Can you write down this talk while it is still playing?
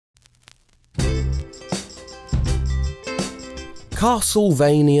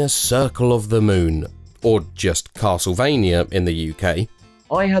Castlevania Circle of the Moon, or just Castlevania in the UK.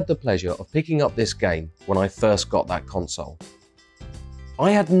 I had the pleasure of picking up this game when I first got that console.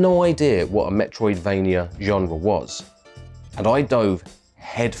 I had no idea what a Metroidvania genre was, and I dove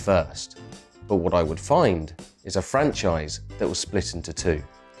head first. But what I would find is a franchise that was split into two.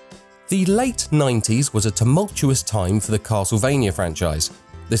 The late 90s was a tumultuous time for the Castlevania franchise.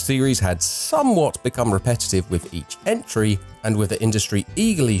 The series had somewhat become repetitive with each entry, and with the industry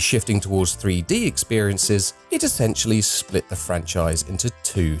eagerly shifting towards 3D experiences, it essentially split the franchise into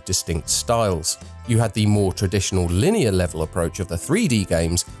two distinct styles. You had the more traditional linear level approach of the 3D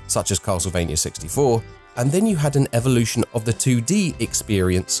games, such as Castlevania 64, and then you had an evolution of the 2D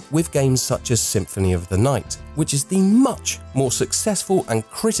experience with games such as Symphony of the Night, which is the much more successful and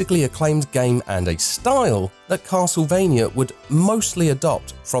critically acclaimed game and a style that Castlevania would mostly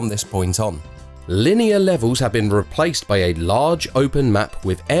adopt from this point on. Linear levels have been replaced by a large open map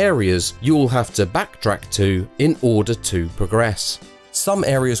with areas you'll have to backtrack to in order to progress. Some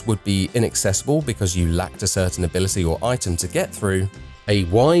areas would be inaccessible because you lacked a certain ability or item to get through. A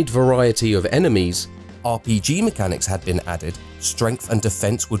wide variety of enemies. RPG mechanics had been added, strength and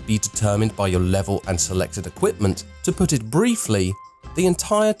defense would be determined by your level and selected equipment. To put it briefly, the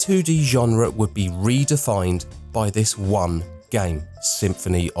entire 2D genre would be redefined by this one game,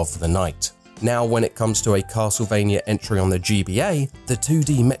 Symphony of the Night. Now when it comes to a Castlevania entry on the GBA, the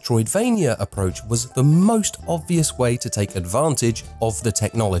 2D Metroidvania approach was the most obvious way to take advantage of the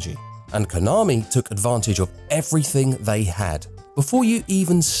technology, and Konami took advantage of everything they had. Before you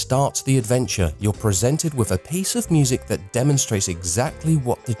even start the adventure, you're presented with a piece of music that demonstrates exactly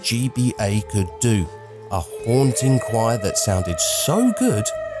what the GBA could do. A haunting choir that sounded so good,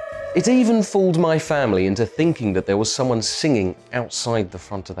 it even fooled my family into thinking that there was someone singing outside the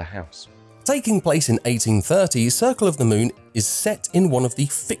front of the house. Taking place in 1830, Circle of the Moon is set in one of the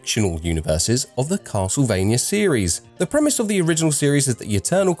fictional universes of the Castlevania series. The premise of the original series is the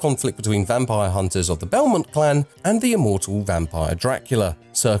eternal conflict between vampire hunters of the Belmont clan and the immortal vampire Dracula.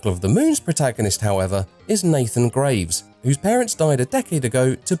 Circle of the Moon's protagonist, however, is Nathan Graves, whose parents died a decade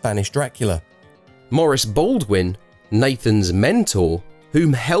ago to banish Dracula. Morris Baldwin, Nathan's mentor,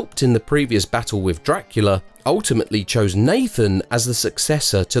 whom helped in the previous battle with Dracula, ultimately chose Nathan as the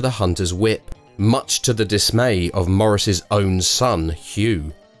successor to the Hunter's Whip, much to the dismay of Morris's own son,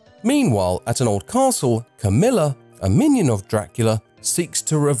 Hugh. Meanwhile, at an old castle, Camilla, a minion of Dracula, seeks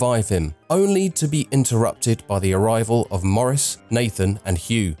to revive him, only to be interrupted by the arrival of Morris, Nathan, and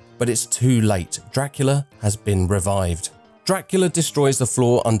Hugh. But it's too late, Dracula has been revived. Dracula destroys the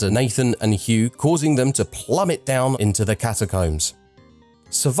floor under Nathan and Hugh, causing them to plummet down into the catacombs.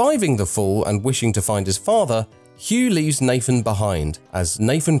 Surviving the fall and wishing to find his father, Hugh leaves Nathan behind, as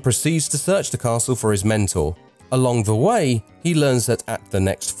Nathan proceeds to search the castle for his mentor. Along the way, he learns that at the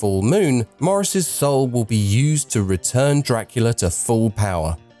next full moon, Morris's soul will be used to return Dracula to full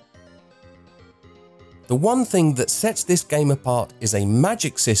power. The one thing that sets this game apart is a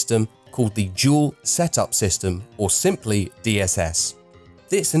magic system called the Dual Setup System, or simply DSS.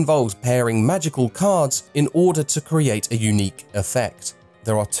 This involves pairing magical cards in order to create a unique effect.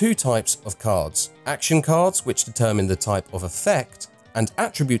 There are two types of cards: action cards, which determine the type of effect, and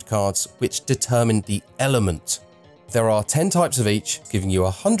attribute cards, which determine the element. There are 10 types of each, giving you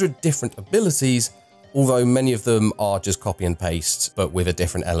 100 different abilities, although many of them are just copy and paste, but with a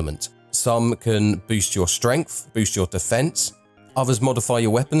different element. Some can boost your strength, boost your defense. Others modify your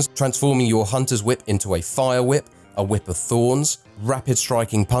weapons, transforming your Hunter's Whip into a Fire Whip, a Whip of Thorns, rapid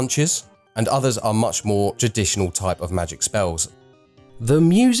striking punches, and others are much more traditional type of magic spells. The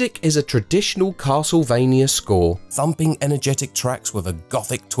music is a traditional Castlevania score, thumping energetic tracks with a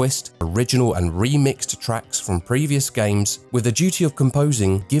gothic twist, original and remixed tracks from previous games, with the duty of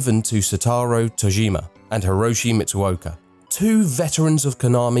composing given to Satoru Tojima and Hiroshi Mitsuoka, two veterans of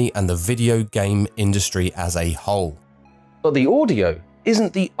Konami and the video game industry as a whole. But the audio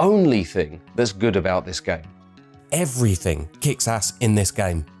isn't the only thing that's good about this game. Everything kicks ass in this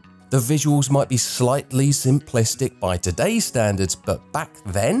game. The visuals might be slightly simplistic by today's standards, but back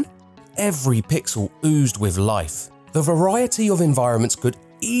then, every pixel oozed with life. The variety of environments could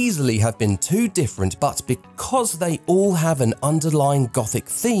easily have been too different, but because they all have an underlying gothic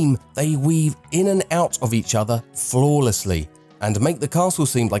theme, they weave in and out of each other flawlessly, and make the castle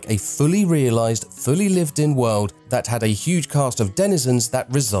seem like a fully realised, fully lived-in world that had a huge cast of denizens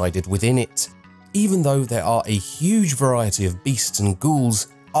that resided within it. Even though there are a huge variety of beasts and ghouls,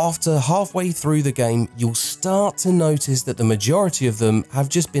 after halfway through the game, you'll start to notice that the majority of them have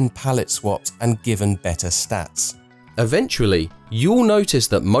just been palette swapped and given better stats. Eventually, you'll notice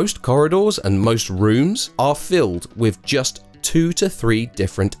that most corridors and most rooms are filled with just 2 to 3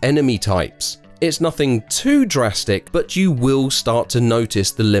 different enemy types. It's nothing too drastic, but you will start to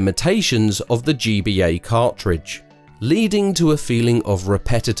notice the limitations of the GBA cartridge, leading to a feeling of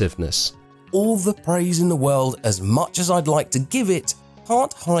repetitiveness. All the praise in the world, as much as I'd like to give it,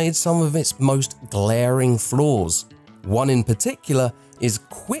 can't hide some of its most glaring flaws. One in particular is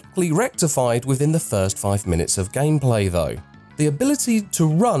quickly rectified within the first 5 minutes of gameplay though. The ability to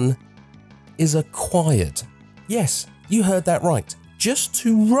run is acquired. Yes, you heard that right. Just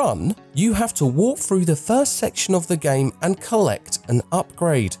to run, you have to walk through the first section of the game and collect an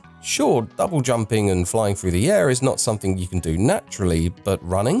upgrade. Sure, double jumping and flying through the air is not something you can do naturally, but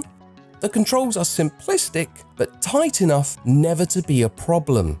running? The controls are simplistic, but tight enough never to be a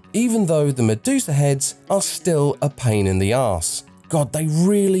problem, even though the Medusa heads are still a pain in the arse. God, they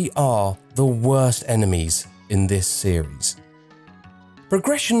really are the worst enemies in this series.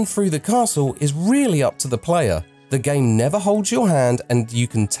 Progression through the castle is really up to the player. The game never holds your hand and you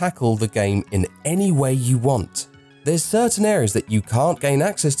can tackle the game in any way you want. There's certain areas that you can't gain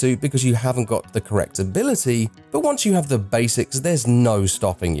access to because you haven't got the correct ability, but once you have the basics, there's no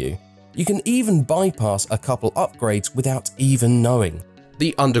stopping you. You can even bypass a couple upgrades without even knowing.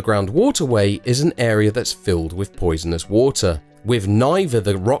 The underground waterway is an area that's filled with poisonous water. With neither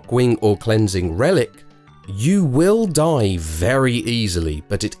the Rockwing or Cleansing Relic, you will die very easily,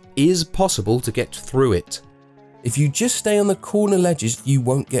 but it is possible to get through it. If you just stay on the corner ledges, you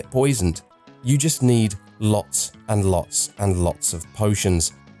won't get poisoned. You just need lots and lots and lots of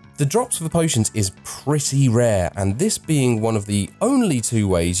potions. The drops for potions is pretty rare, and this being one of the only 2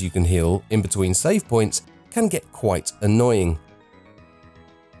 ways you can heal in between save points can get quite annoying.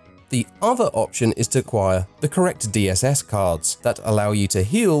 The other option is to acquire the correct DSS cards that allow you to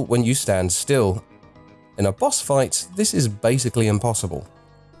heal when you stand still. In a boss fight, this is basically impossible.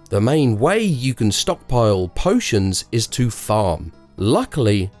 The main way you can stockpile potions is to farm.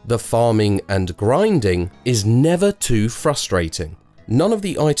 Luckily, the farming and grinding is never too frustrating. None of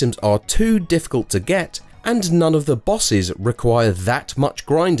the items are too difficult to get, and none of the bosses require that much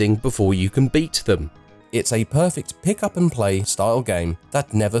grinding before you can beat them. It's a perfect pick up and play style game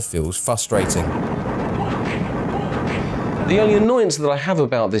that never feels frustrating. The only annoyance that I have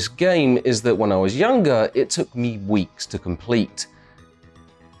about this game is that when I was younger, it took me weeks to complete.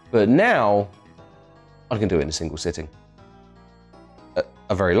 But now, I can do it in a single sitting.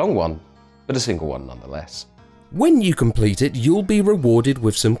 A very long one, but a single one nonetheless. When you complete it, you'll be rewarded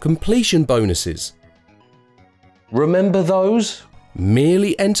with some completion bonuses. Remember those?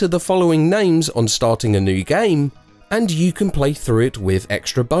 Merely enter the following names on starting a new game, and you can play through it with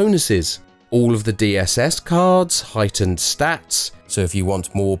extra bonuses. All of the DSS cards, heightened stats, so if you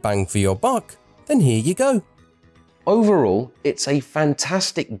want more bang for your buck, then here you go. Overall, it's a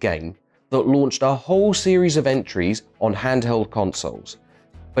fantastic game that launched a whole series of entries on handheld consoles,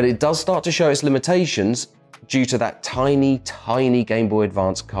 but it does start to show its limitations due to that tiny Game Boy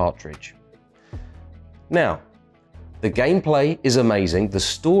Advance cartridge. Now, the gameplay is amazing, the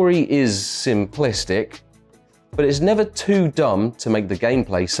story is simplistic, but it's never too dumb to make the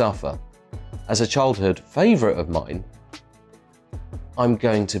gameplay suffer. As a childhood favourite of mine, I'm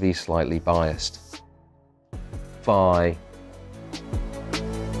going to be slightly biased. Bye.